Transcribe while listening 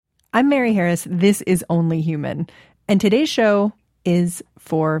I'm Mary Harris. This is Only Human. And today's show is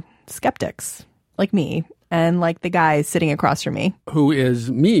for skeptics like me and like the guy sitting across from me. Who is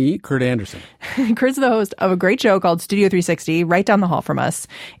me, Kurt Anderson. Kurt's the host of a great show called Studio 360, right down the hall from us.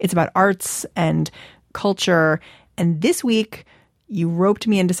 It's about arts and culture. And this week, you roped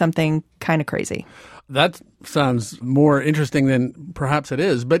me into something kind of crazy. That sounds more interesting than perhaps it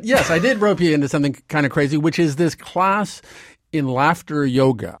is. But yes, I did rope you into something kind of crazy, which is this class in laughter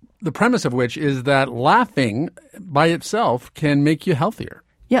yoga. The premise of which is that laughing by itself can make you healthier.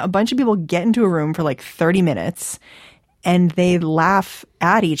 Yeah, a bunch of people get into a room for like 30 minutes and they laugh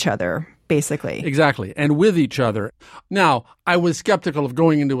at each other, basically. Exactly, and with each other. Now, I was skeptical of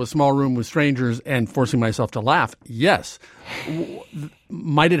going into a small room with strangers and forcing myself to laugh. Yes.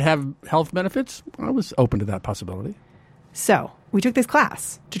 Might it have health benefits? I was open to that possibility. So, we took this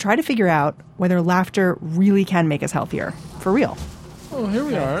class to try to figure out whether laughter really can make us healthier. For real. Oh, here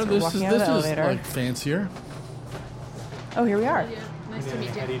we are. So this is like fancier. Oh, here we are. Nice to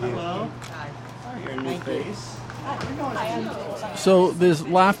meet you. Hello. Hi. Your new face. So this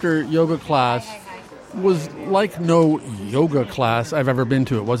laughter yoga class was like no yoga class I've ever been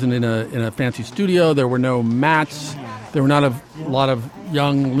to. It wasn't in a fancy studio. There were no mats. There were not a lot of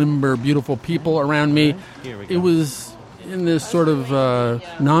young, limber, beautiful people around me. It was in this sort of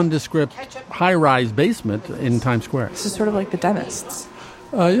nondescript high-rise basement in Times Square. This is sort of like the dentist's.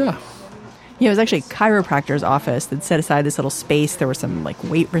 Yeah. Yeah, it was actually a chiropractor's office that set aside this little space. There were some like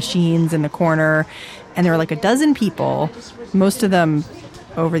weight machines in the corner, and there were like a dozen people, most of them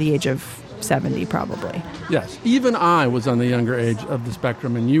over the age of 70 probably. Yes. Even I was on the younger age of the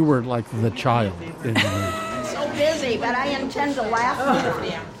spectrum, and you were like the child in the room. So busy, but I intend to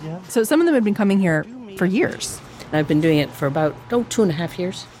laugh. So some of them had been coming here for years. I've been doing it for about, 2.5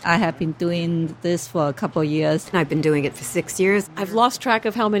 years. I have been doing this for a couple of years. I've been doing it for 6 years. I've lost track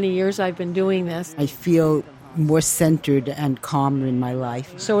of how many years I've been doing this. I feel more centered and calmer in my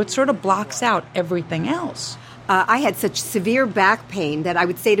life. So it sort of blocks out everything else. I had such severe back pain that I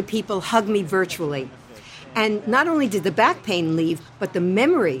would say to people, hug me virtually. And not only did the back pain leave, but the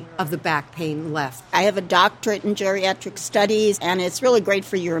memory of the back pain left. I have a doctorate in geriatric studies, and it's really great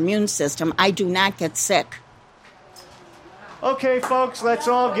for your immune system. I do not get sick. Okay, folks, let's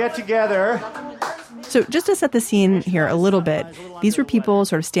all get together. So just to set the scene here a little bit, these were people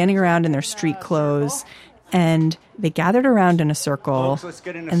sort of standing around in their street clothes, and they gathered around in a circle,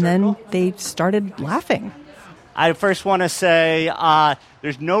 then they started laughing. I first want to say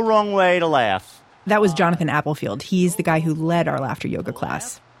there's no wrong way to laugh. That was Jonathan Applefield. He's the guy who led our laughter yoga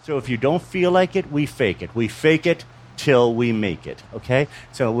class. So if you don't feel like it, we fake it. We fake it till we make it, okay?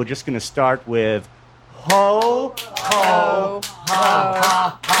 So we're just going to start with ho, ho, ha,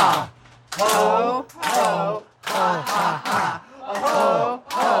 ha, ha. Ho, ho, ha, ha, ha. Ho,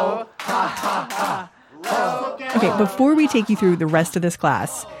 ho, ha, ha, ha. Okay, before we take you through the rest of this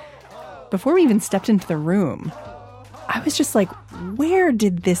class, before we even stepped into the room, I was just like, where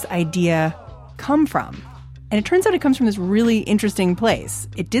did this idea come from? And it turns out it comes from this really interesting place.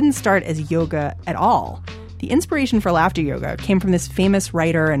 It didn't start as yoga at all. The inspiration for laughter yoga came from this famous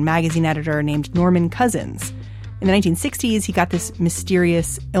writer and magazine editor named Norman Cousins. In the 1960s, he got this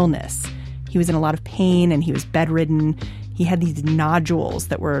mysterious illness. He was in a lot of pain and he was bedridden. He had these nodules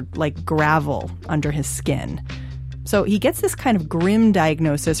that were like gravel under his skin. So he gets this kind of grim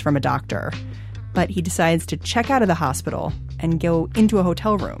diagnosis from a doctor, but he decides to check out of the hospital and go into a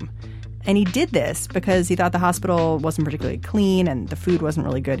hotel room. And he did this because he thought the hospital wasn't particularly clean and the food wasn't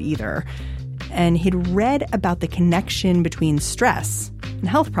really good either. And he'd read about the connection between stress and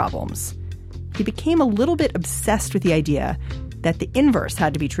health problems. He became a little bit obsessed with the idea that the inverse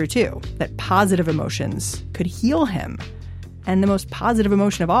had to be true too, that positive emotions could heal him. And the most positive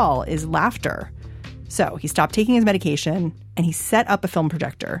emotion of all is laughter. So he stopped taking his medication and he set up a film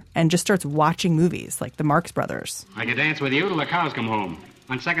projector and just starts watching movies like the Marx Brothers. I could dance with you till the cows come home.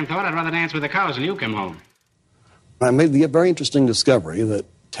 On second thought, I'd rather dance with the cows than you come home. I made the very interesting discovery that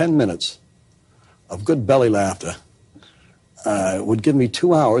 10 minutes of good belly laughter would give me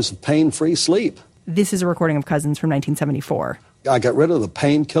 2 hours of pain-free sleep. This is a recording of Cousins from 1974. I got rid of the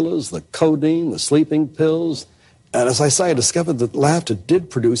painkillers, the codeine, the sleeping pills, and as I say, I discovered that laughter did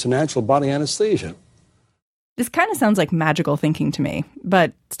produce a natural body anesthesia. This kind of sounds like magical thinking to me,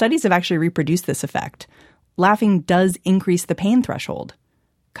 but studies have actually reproduced this effect. Laughing does increase the pain threshold.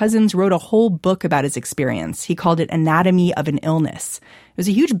 Cousins wrote a whole book about his experience. He called it Anatomy of an Illness. It was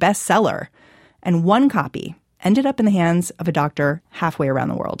a huge bestseller, and one copy ended up in the hands of a doctor halfway around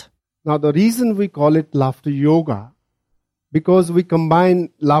the world. Now, the reason we call it laughter yoga, because we combine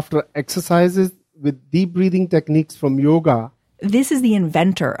laughter exercises with deep breathing techniques from yoga. This is the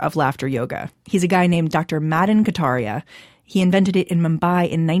inventor of laughter yoga. He's a guy named Dr. Madan Kataria. He invented it in Mumbai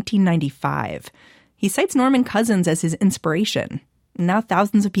in 1995. He cites Norman Cousins as his inspiration. Now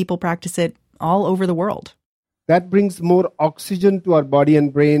thousands of people practice it all over the world. That brings more oxygen to our body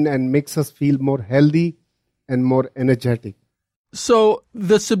and brain and makes us feel more healthy and more energetic. So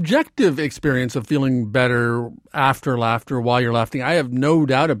the subjective experience of feeling better after laughter, while you're laughing, I have no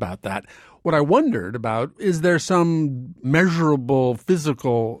doubt about that. What I wondered about, is there some measurable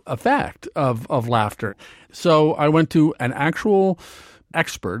physical effect of laughter? So I went to an actual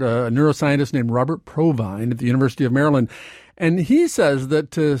expert, a neuroscientist named Robert Provine at the University of Maryland, and he says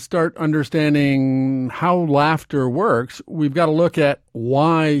that to start understanding how laughter works, we've got to look at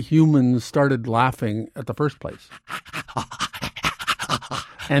why humans started laughing at the first place.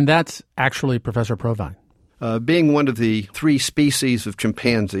 And that's actually Professor Provine. Being one of the 3 species of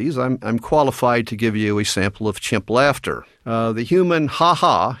chimpanzees, I'm qualified to give you a sample of chimp laughter. The human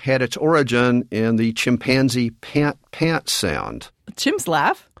ha-ha had its origin in the chimpanzee pant sound. Chimps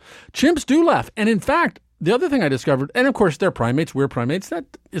laugh? Chimps do laugh. And in fact, the other thing I discovered, and of course they're primates, we're primates, that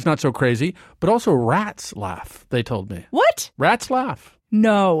is not so crazy, but also rats laugh, they told me. What? Rats laugh.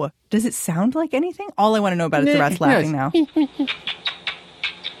 No. Does it sound like anything? All I want to know about is the rats laughing now.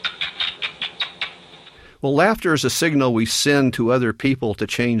 Well, laughter is a signal we send to other people to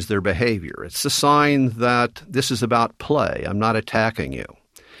change their behavior. It's a sign that this is about play. I'm not attacking you.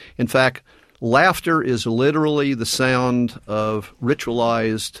 In fact, laughter is literally the sound of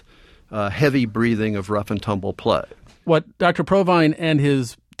ritualized, heavy breathing of rough and tumble play. What Dr. Provine and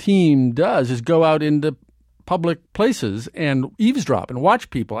his team does is go out into public places and eavesdrop and watch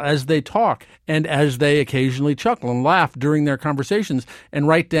people as they talk and as they occasionally chuckle and laugh during their conversations and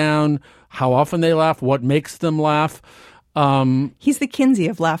write down how often they laugh, what makes them laugh. He's the Kinsey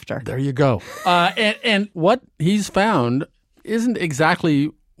of laughter. There you go. And what he's found isn't exactly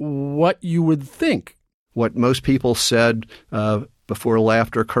what you would think. What most people said before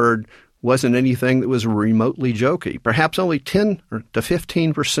laughter occurred wasn't anything that was remotely jokey. Perhaps only 10 to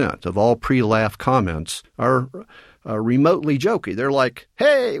 15% of all pre-laugh comments are remotely jokey. They're like,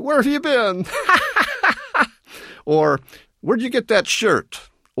 hey, where have you been? Or, where'd you get that shirt?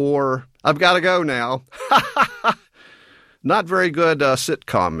 Or, I've got to go now. Not very good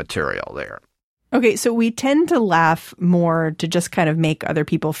sitcom material there. Okay, so we tend to laugh more to just kind of make other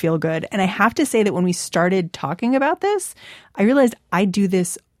people feel good. And I have to say that when we started talking about this, I realized I do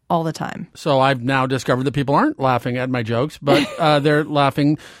this all the time. So I've now discovered that people aren't laughing at my jokes, but they're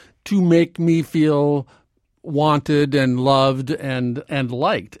laughing to make me feel wanted and loved and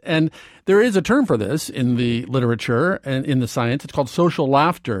liked. And there is a term for this in the literature and in the science. It's called social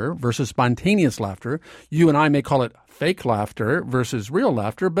laughter versus spontaneous laughter. You and I may call it fake laughter versus real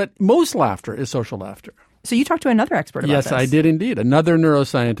laughter, but most laughter is social laughter. So you talked to another expert about this. Yes, I did indeed. Another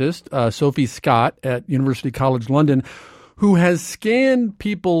neuroscientist, Sophie Scott at University College London, who has scanned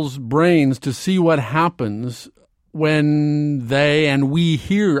people's brains to see what happens when they and we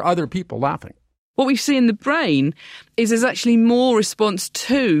hear other people laughing. What we see in the brain is there's actually more response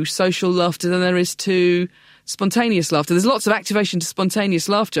to social laughter than there is to spontaneous laughter. There's lots of activation to spontaneous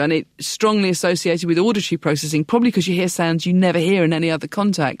laughter, and it's strongly associated with auditory processing, probably because you hear sounds you never hear in any other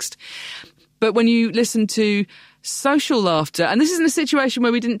context. But when you listen to social laughter, and this isn't a situation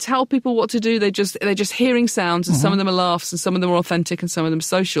where we didn't tell people what to do, they're just hearing sounds, and some of them are laughs, and some of them are authentic, and some of them are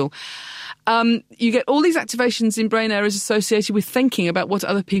social. You get all these activations in brain areas associated with thinking about what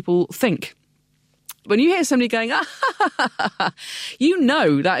other people think. When you hear somebody going, you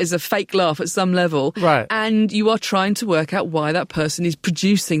know that is a fake laugh at some level. Right. And you are trying to work out why that person is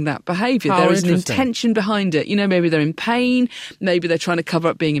producing that behaviour. There is an intention behind it. You know, maybe they're in pain. Maybe they're trying to cover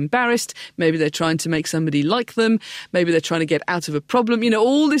up being embarrassed. Maybe they're trying to make somebody like them. Maybe they're trying to get out of a problem. You know,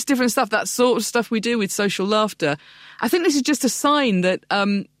 all this different stuff, that sort of stuff we do with social laughter. I think this is just a sign that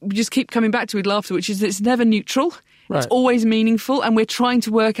we just keep coming back to with laughter, which is that it's never neutral. Right. It's always meaningful, and we're trying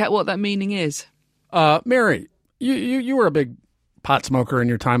to work out what that meaning is. Mary, you were a big pot smoker in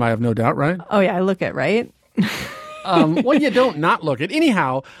your time, I have no doubt, right? Oh, yeah, I look it, right? Well, you don't not look it.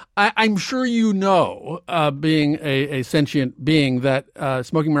 Anyhow, I'm sure you know, being a sentient being, that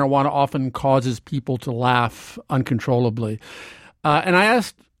smoking marijuana often causes people to laugh uncontrollably. And I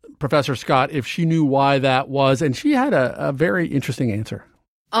asked Professor Scott if she knew why that was, and she had a very interesting answer.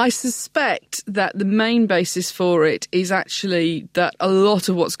 I suspect that the main basis for it is actually that a lot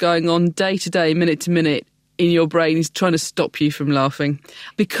of what's going on day to day, minute to minute in your brain is trying to stop you from laughing,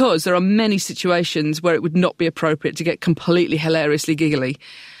 because there are many situations where it would not be appropriate to get completely hilariously giggly.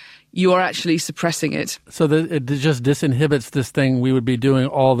 you are actually suppressing it. So that it just disinhibits this thing we would be doing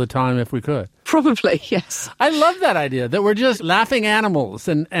all the time if we could. Probably, yes. I love that idea that we're just laughing animals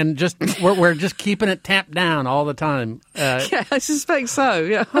and just we're just keeping it tamped down all the time. Yeah, I suspect so.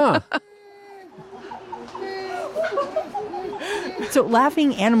 Yeah. Huh. So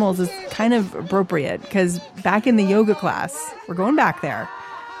laughing animals is kind of appropriate because back in the yoga class, we're going back there.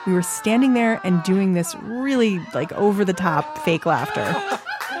 We were standing there and doing this really like over the top fake laughter.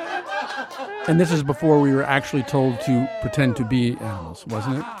 And this is before we were actually told to pretend to be animals,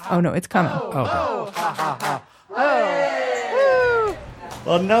 wasn't it? Oh, no, it's coming. Oh.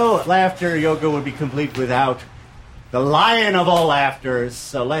 Well, no laughter yoga would be complete without the lion of all laughters.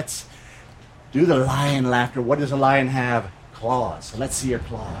 So let's do the lion laughter. What does a lion have? Claws. So let's see your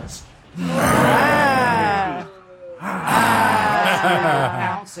claws. Bounce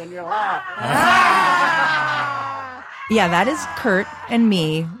in your lap. Yeah, that is Kurt and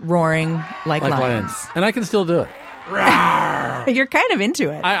me roaring like lions. And I can still do it. You're kind of into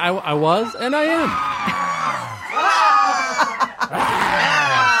it. I was, and I am.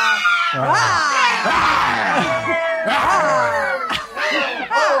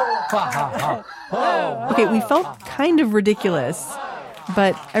 Okay, we felt kind of ridiculous,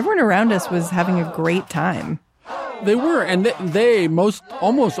 but everyone around us was having a great time. They were, and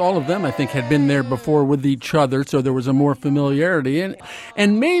almost all of them, I think, had been there before with each other, so there was a more familiarity.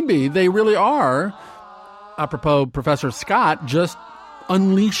 And maybe they really are, apropos Professor Scott, just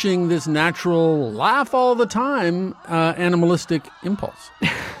unleashing this natural laugh all the time animalistic impulse.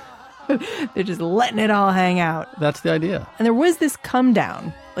 They're just letting it all hang out. That's the idea. And there was this come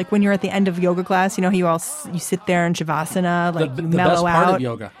down. Like when you're at the end of yoga class, you know, you sit there in Shavasana, like the mellow best part out. of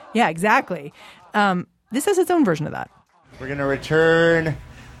yoga. Yeah, exactly. This has its own version of that. We're going to return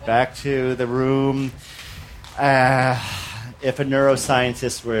back to the room. If a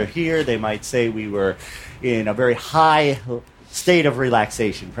neuroscientist were here, they might say we were in a very high state of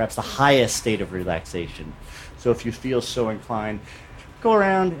relaxation, perhaps the highest state of relaxation. So if you feel so inclined, go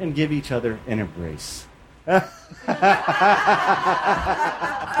around and give each other an embrace. We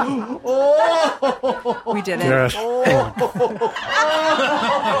did it. Yes.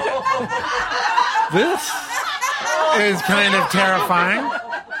 This is kind of terrifying.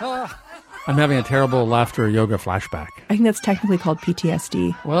 I'm having a terrible laughter yoga flashback. I think that's technically called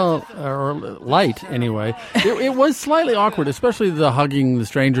PTSD. Well, or light, anyway. It was slightly awkward, especially the hugging the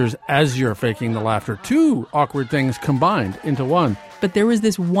strangers as you're faking the laughter. Two awkward things combined into one. But there was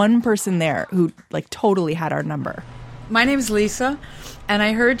this one person there who, like, totally had our number. My name is Lisa, and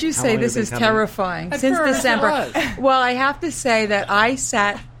I heard you say this is terrifying since December. Well, I have to say that I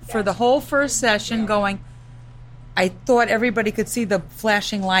sat for the whole first session going, I thought everybody could see the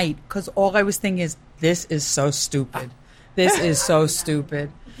flashing light because all I was thinking is, this is so stupid. This is so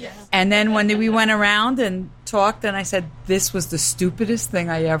stupid. Yes. And then when we went around and talked, and I said, this was the stupidest thing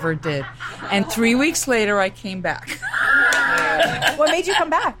I ever did. And 3 weeks later, I came back. What made you come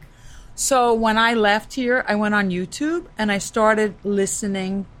back? So when I left here, I went on YouTube and I started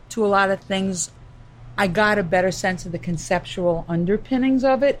listening to a lot of things. I got a better sense of the conceptual underpinnings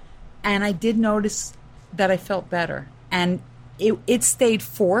of it, and I did notice that I felt better. And it stayed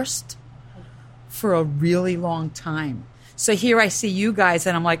forced for a really long time. So here I see you guys,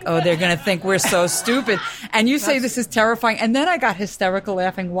 and I'm like, oh, they're going to think we're so stupid. And you say this is terrifying. And then I got hysterical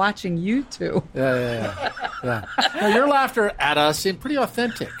laughing watching you two. Yeah. Now, your laughter at us seemed pretty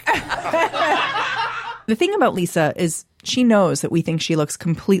authentic. The thing about Lisa is she knows that we think she looks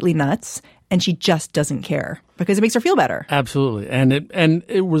completely nuts, and she just doesn't care because it makes her feel better. Absolutely. And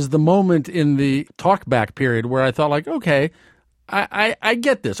it was the moment in the talk back period where I thought, like, okay, I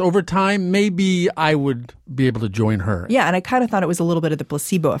get this. Over time, maybe I would be able to join her. Yeah, and I kind of thought it was a little bit of the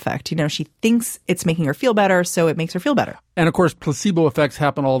placebo effect. You know, she thinks it's making her feel better, so it makes her feel better. And, of course, placebo effects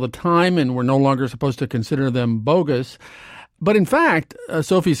happen all the time, and we're no longer supposed to consider them bogus. But, in fact,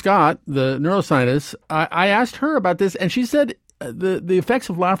 Sophie Scott, the neuroscientist, I asked her about this, and she said the effects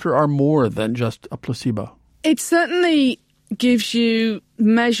of laughter are more than just a placebo. It certainly gives you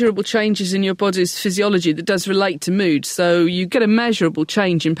measurable changes in your body's physiology that does relate to mood. So you get a measurable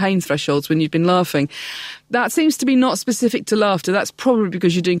change in pain thresholds when you've been laughing. That seems to be not specific to laughter. That's probably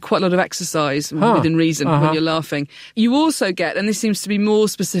because you're doing quite a lot of exercise within reason when you're laughing. You also get, and this seems to be more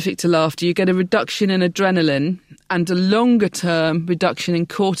specific to laughter, you get a reduction in adrenaline and a longer-term reduction in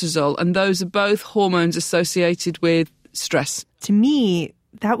cortisol. And those are both hormones associated with stress. To me,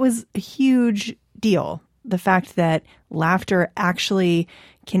 that was a huge deal. The fact that laughter actually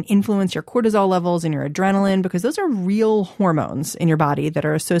can influence your cortisol levels and your adrenaline, because those are real hormones in your body that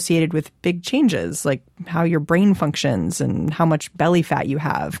are associated with big changes, like how your brain functions and how much belly fat you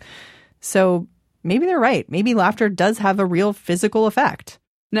have. So maybe they're right. Maybe laughter does have a real physical effect.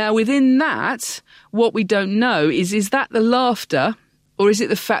 Now, within that, what we don't know is that the laughter, or is it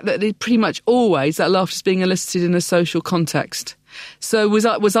the fact that pretty much always that laughter is being elicited in a social context? So was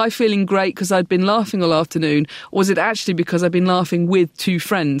I feeling great because I'd been laughing all afternoon, or was it actually because I'd been laughing with two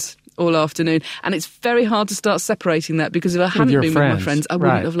friends all afternoon? And it's very hard to start separating that, because if I hadn't been with my friends, I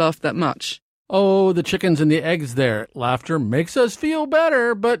wouldn't have laughed that much. Oh, the chickens and the eggs there. Laughter makes us feel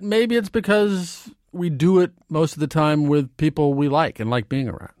better, but maybe it's because we do it most of the time with people we like and like being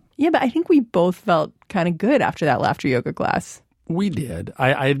around. Yeah, but I think we both felt kind of good after that laughter yoga class. We did.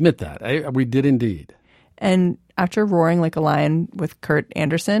 I admit that. We did indeed. And after roaring like a lion with Kurt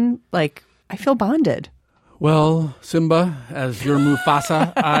Anderson, I feel bonded. Well, Simba, as your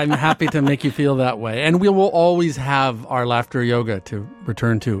Mufasa, I'm happy to make you feel that way. And we will always have our laughter yoga to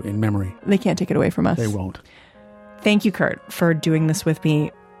return to in memory. They can't take it away from us. They won't. Thank you, Kurt, for doing this with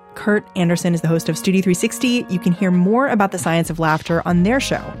me. Kurt Anderson is the host of Studio 360. You can hear more about the science of laughter on their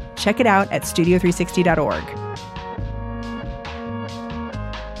show. Check it out at studio360.org.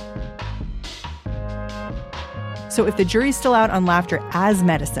 So if the jury's still out on laughter as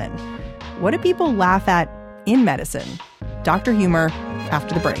medicine, what do people laugh at in medicine? Dr. Humor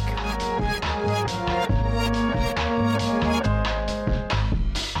after the break.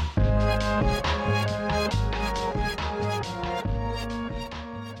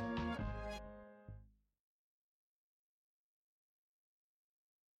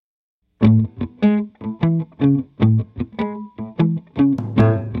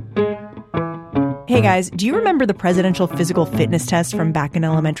 Hey guys, do you remember the presidential physical fitness test from back in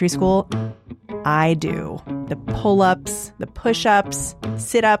elementary school? I do. The pull-ups, the push-ups,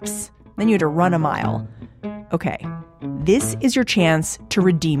 sit-ups, then you had to run a mile. Okay, this is your chance to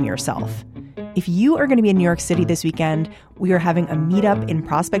redeem yourself. If you are going to be in New York City this weekend, we are having a meetup in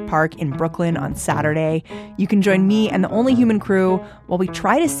Prospect Park in Brooklyn on Saturday. You can join me and the Only Human crew while we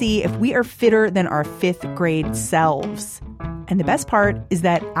try to see if we are fitter than our fifth grade selves. And the best part is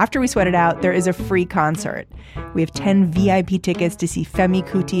that after we sweat it out, there is a free concert. We have 10 VIP tickets to see Femi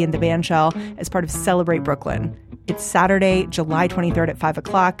Kuti and the Bandshell as part of Celebrate Brooklyn. It's Saturday, July 23rd at 5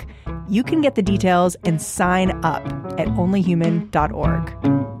 o'clock. You can get the details and sign up at onlyhuman.org.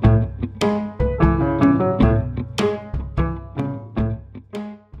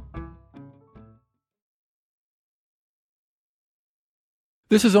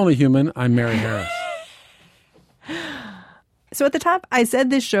 This is Only Human. I'm Mary Harris. So at the top, I said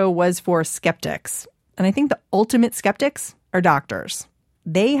this show was for skeptics. And I think the ultimate skeptics are doctors.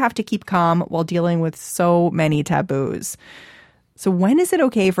 They have to keep calm while dealing with so many taboos. So when is it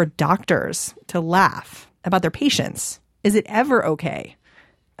okay for doctors to laugh about their patients? Is it ever okay?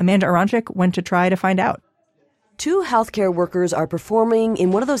 Amanda Aronchik went to try to find out. Two healthcare workers are performing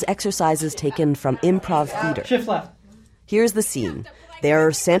in one of those exercises taken from improv theater. Shift left. Here's the scene.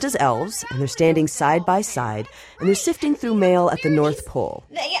 They're Santa's elves, and they're standing side by side, and they're sifting through mail at the North Pole.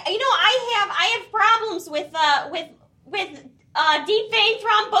 You know, I have problems with deep vein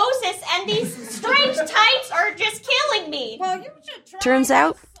thrombosis, and these strange types are just killing me. Well, you should try. Turns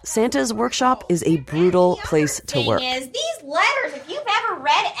out, Santa's workshop is a brutal place to work. These letters, if you've ever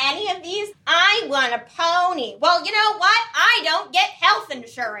read any of these, I want a pony. Well, you know what? I don't get health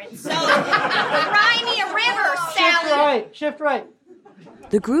insurance, so cry me a river, Sally. Shift right.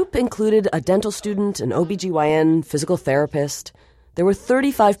 The group included a dental student, an OBGYN, physical therapist. There were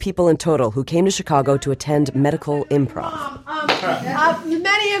 35 people in total who came to Chicago to attend medical improv.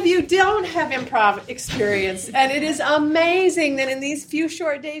 Many of you don't have improv experience, and it is amazing that in these few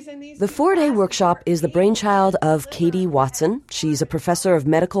short days The 4-day workshop is the brainchild of Katie Watson. She's a professor of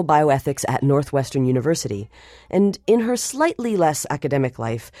medical bioethics at Northwestern University. And in her slightly less academic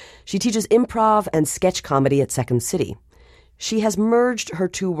life, she teaches improv and sketch comedy at Second City. She has merged her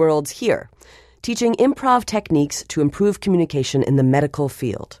two worlds here, teaching improv techniques to improve communication in the medical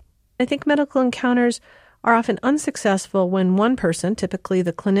field. I think medical encounters are often unsuccessful when one person, typically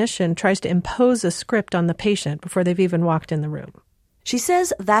the clinician, tries to impose a script on the patient before they've even walked in the room. She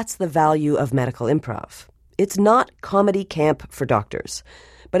says that's the value of medical improv. It's not comedy camp for doctors,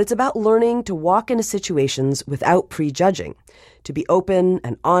 but it's about learning to walk into situations without prejudging, to be open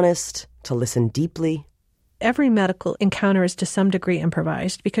and honest, to listen deeply. Every medical encounter is to some degree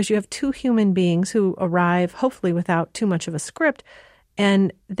improvised because you have two human beings who arrive, hopefully without too much of a script,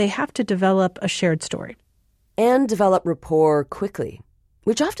 and they have to develop a shared story. And develop rapport quickly,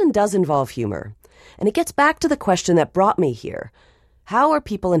 which often does involve humor. And it gets back to the question that brought me here. How are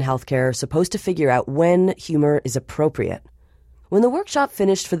people in healthcare supposed to figure out when humor is appropriate? When the workshop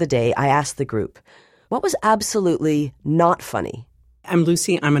finished for the day, I asked the group, what was absolutely not funny? I'm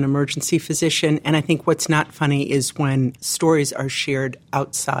Lucy. I'm an emergency physician, and I think what's not funny is when stories are shared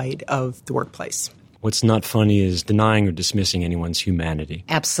outside of the workplace. What's not funny is denying or dismissing anyone's humanity.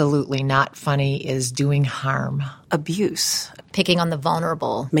 Absolutely not funny is doing harm. Abuse. Picking on the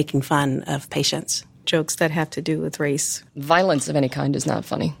vulnerable. Making fun of patients. Jokes that have to do with race. Violence of any kind is not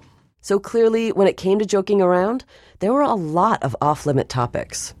funny. So clearly, when it came to joking around, there were a lot of off-limit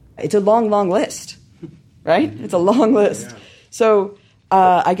topics. It's a long, long list, right? It's a long list. Yeah. So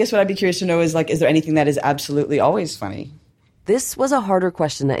I guess what I'd be curious to know is, is there anything that is absolutely always funny? This was a harder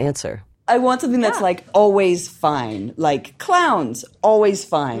question to answer. I want something that's, always fine. Like clowns, always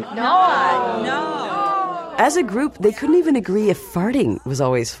fine. No. As a group, they couldn't even agree if farting was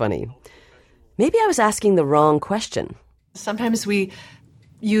always funny. Maybe I was asking the wrong question. Sometimes we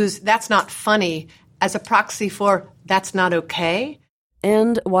use "that's not funny" as a proxy for "that's not okay."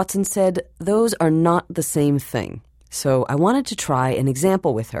 And Watson said those are not the same thing. So I wanted to try an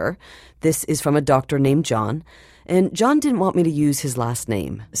example with her. This is from a doctor named John. And John didn't want me to use his last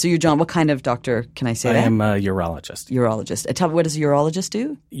name. So you're John. What kind of doctor can I say I that? am a urologist. Urologist. Tell me, what does a urologist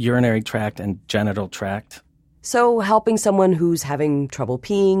do? Urinary tract and genital tract. So helping someone who's having trouble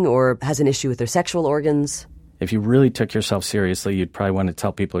peeing or has an issue with their sexual organs. If you really took yourself seriously, you'd probably want to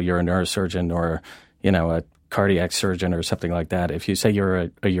tell people you're a neurosurgeon or, a cardiac surgeon or something like that. If you say you're a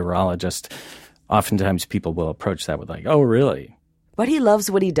urologist, oftentimes people will approach that with oh, really? But he loves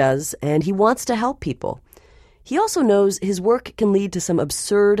what he does, and he wants to help people. He also knows his work can lead to some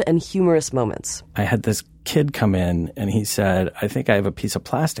absurd and humorous moments. I had this kid come in, and he said, I think I have a piece of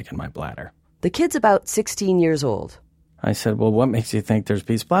plastic in my bladder. The kid's about 16 years old. I said, well, what makes you think there's a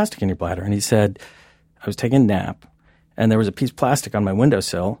piece of plastic in your bladder? And he said, I was taking a nap, and there was a piece of plastic on my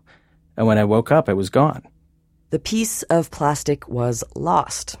windowsill, and when I woke up, it was gone. The piece of plastic was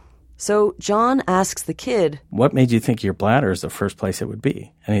lost. So John asks the kid, what made you think your bladder is the first place it would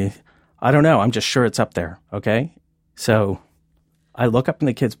be? And I don't know, I'm just sure it's up there, okay? So I look up in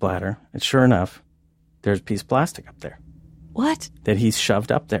the kid's bladder, and sure enough, there's a piece of plastic up there. What? That he's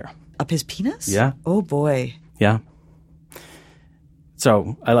shoved up there. Up his penis? Yeah. Oh, boy. Yeah.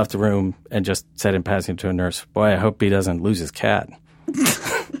 So I left the room and just said in passing to a nurse, boy, I hope he doesn't lose his cat.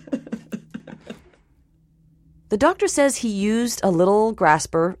 The doctor says he used a little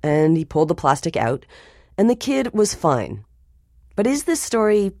grasper and he pulled the plastic out, and the kid was fine. But is this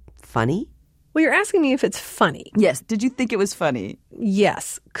story funny? Well, you're asking me if it's funny. Yes. Did you think it was funny?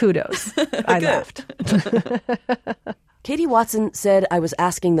 Yes. Kudos. I laughed. Katie Watson said I was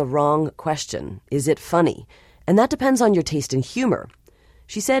asking the wrong question. Is it funny? And that depends on your taste in humor.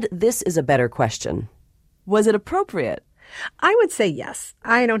 She said this is a better question. Was it appropriate? I would say yes.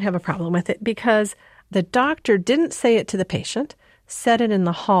 I don't have a problem with it because the doctor didn't say it to the patient, said it in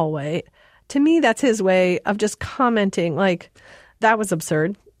the hallway. To me, that's his way of just commenting that was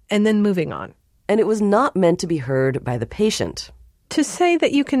absurd, and then moving on. And it was not meant to be heard by the patient. To say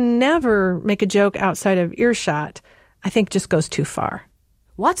that you can never make a joke outside of earshot, I think just goes too far.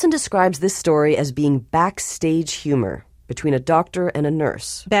 Watson describes this story as being backstage humor between a doctor and a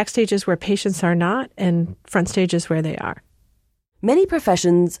nurse. Backstage is where patients are not, and front stage is where they are. Many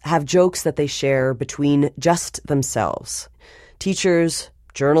professions have jokes that they share between just themselves. Teachers,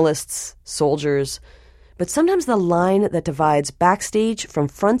 journalists, soldiers. But sometimes the line that divides backstage from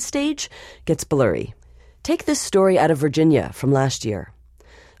front stage gets blurry. Take this story out of Virginia from last year.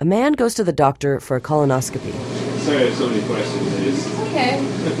 A man goes to the doctor for a colonoscopy. Sorry I have so many questions. It's okay.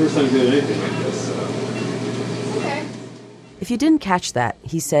 My first time doing anything like this, so. Okay. If you didn't catch that,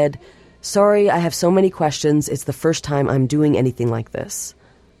 he said, sorry, I have so many questions. It's the first time I'm doing anything like this.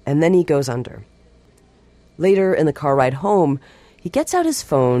 And then he goes under. Later, in the car ride home, he gets out his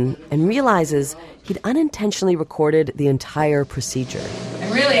phone and realizes he'd unintentionally recorded the entire procedure.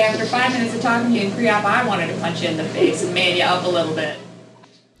 And really, after 5 minutes of talking to you in pre-op, I wanted to punch you in the face and man you up a little bit.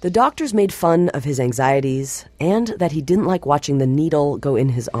 The doctors made fun of his anxieties and that he didn't like watching the needle go in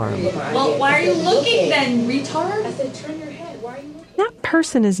his arm. Well, why are you looking then, retard? I said, turn your head. Why are you looking? That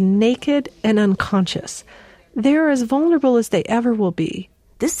person is naked and unconscious. They're as vulnerable as they ever will be.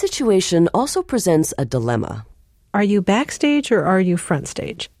 This situation also presents a dilemma. Are you backstage or are you front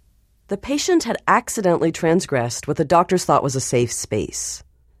stage? The patient had accidentally transgressed what the doctors thought was a safe space.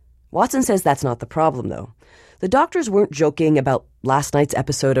 Watson says that's not the problem, though. The doctors weren't joking about last night's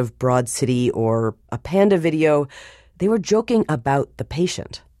episode of Broad City or a panda video. They were joking about the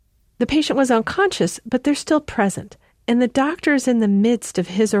patient. The patient was unconscious, but they're still present, and the doctor is in the midst of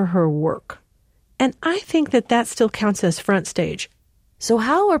his or her work. And I think that still counts as front stage. So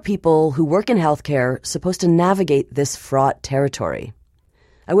how are people who work in healthcare supposed to navigate this fraught territory?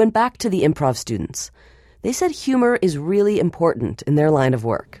 I went back to the improv students. They said humor is really important in their line of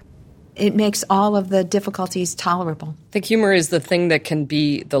work. It makes all of the difficulties tolerable. I think humor is the thing that can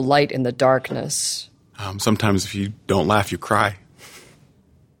be the light in the darkness. Sometimes if you don't laugh, you cry.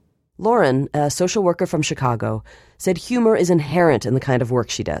 Lauren, a social worker from Chicago, said humor is inherent in the kind of work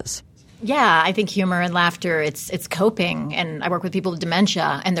she does. Yeah, I think humor and laughter, it's coping. And I work with people with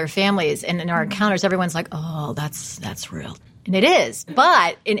dementia and their families. And in our encounters, everyone's like, oh, that's real. And it is.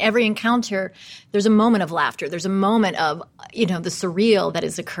 But in every encounter, there's a moment of laughter. There's a moment of, the surreal that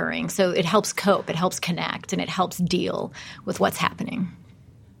is occurring. So it helps cope, it helps connect, and it helps deal with what's happening.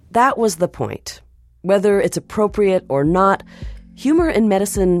 That was the point. Whether it's appropriate or not, humor in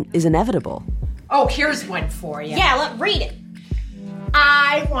medicine is inevitable. Oh, here's one for you. Yeah, read it.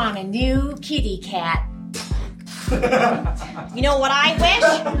 I want a new kitty cat. You know what I wish?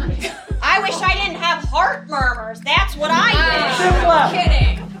 I wish I didn't have heart murmurs. That's what I wish.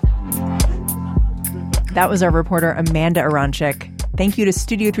 Kidding. That was our reporter, Amanda Aronczyk. Thank you to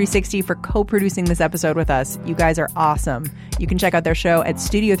Studio 360 for co-producing this episode with us. You guys are awesome. You can check out their show at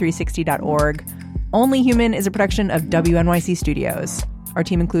studio360.org. Only Human is a production of WNYC Studios. Our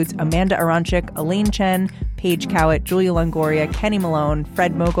team includes Amanda Aronczyk, Elaine Chen, Paige Cowett, Julia Longoria, Kenny Malone,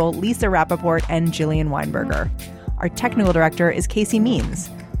 Fred Mogul, Lisa Rappaport, and Jillian Weinberger. Our technical director is Casey Means.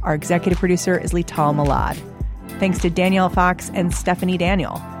 Our executive producer is Lital Malad. Thanks to Danielle Fox and Stephanie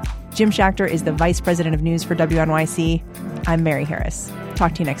Daniel. Jim Schachter is the Vice President of News for WNYC. I'm Mary Harris.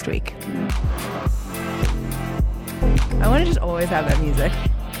 Talk to you next week. I want to just always have that music.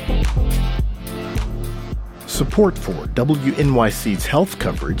 Support for WNYC's health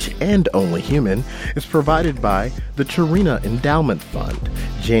coverage and Only Human is provided by the Chirina Endowment Fund,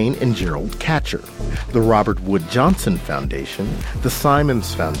 Jane and Gerald Catcher, the Robert Wood Johnson Foundation, the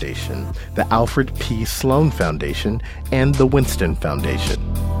Simons Foundation, the Alfred P. Sloan Foundation, and the Winston Foundation.